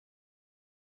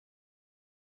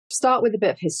Start with a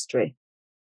bit of history.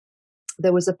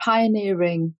 There was a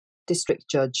pioneering district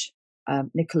judge,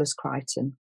 Nicholas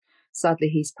Crichton. Sadly,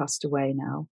 he's passed away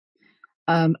now.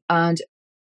 And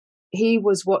he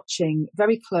was watching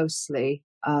very closely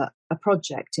a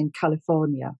project in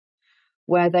California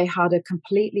where they had a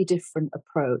completely different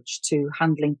approach to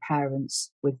handling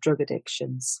parents with drug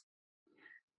addictions.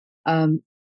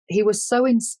 He was so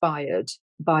inspired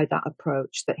by that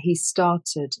approach that he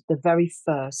started the very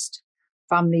first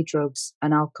family drugs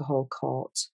and alcohol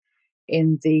court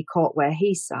in the court where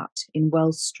he sat in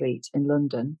Wells Street in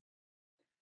London.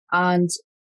 And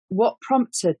what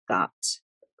prompted that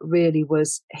really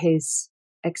was his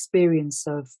experience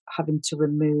of having to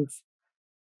remove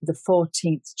the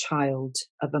 14th child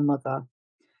of a mother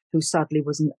who sadly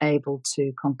wasn't able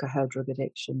to conquer her drug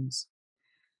addictions.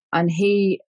 And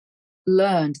he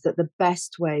learned that the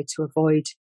best way to avoid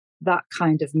that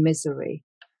kind of misery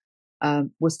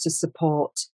was to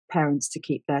support parents to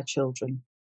keep their children.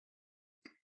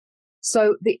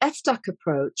 So the FDAC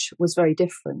approach was very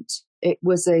different. It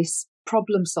was a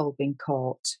problem-solving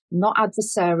court, not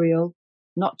adversarial,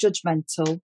 not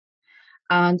judgmental,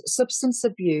 and substance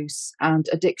abuse and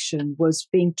addiction was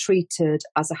being treated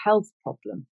as a health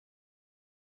problem.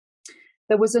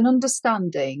 There was an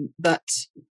understanding that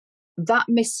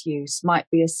misuse might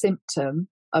be a symptom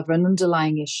of an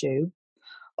underlying issue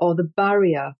or the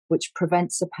barrier which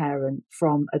prevents a parent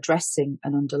from addressing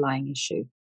an underlying issue.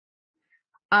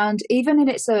 And even in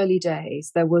its early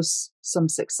days, there was some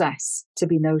success to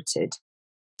be noted.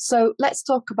 So let's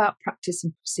talk about practice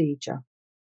and procedure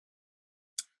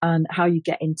and how you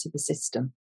get into the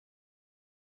system.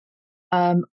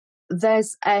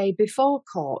 There's a before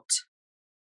court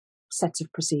set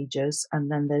of procedures, and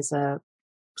then there's a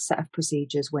set of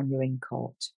procedures when you're in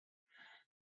court.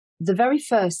 The very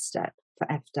first step for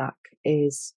FDAC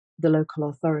is the local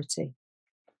authority.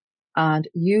 And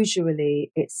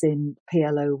usually it's in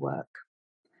PLO work,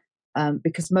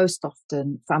 because most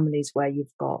often families where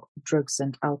you've got drugs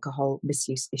and alcohol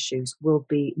misuse issues will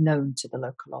be known to the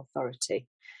local authority.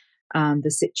 And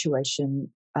the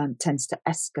situation tends to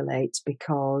escalate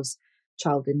because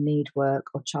child in need work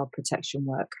or child protection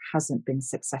work hasn't been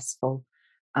successful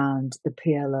and the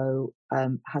PLO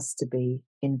has to be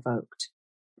invoked.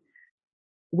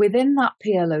 Within that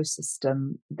PLO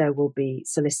system, there will be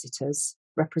solicitors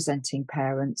representing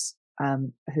parents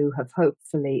who have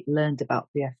hopefully learned about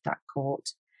the FDAC court.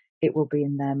 It will be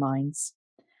in their minds.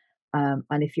 And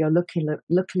if you're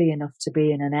luckily enough to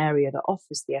be in an area that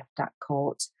offers the FDAC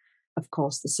court, of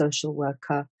course, the social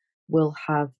worker will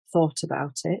have thought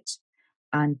about it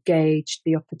and gauged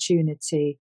the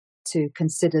opportunity to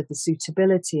consider the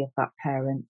suitability of that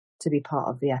parent to be part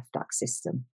of the FDAC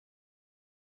system.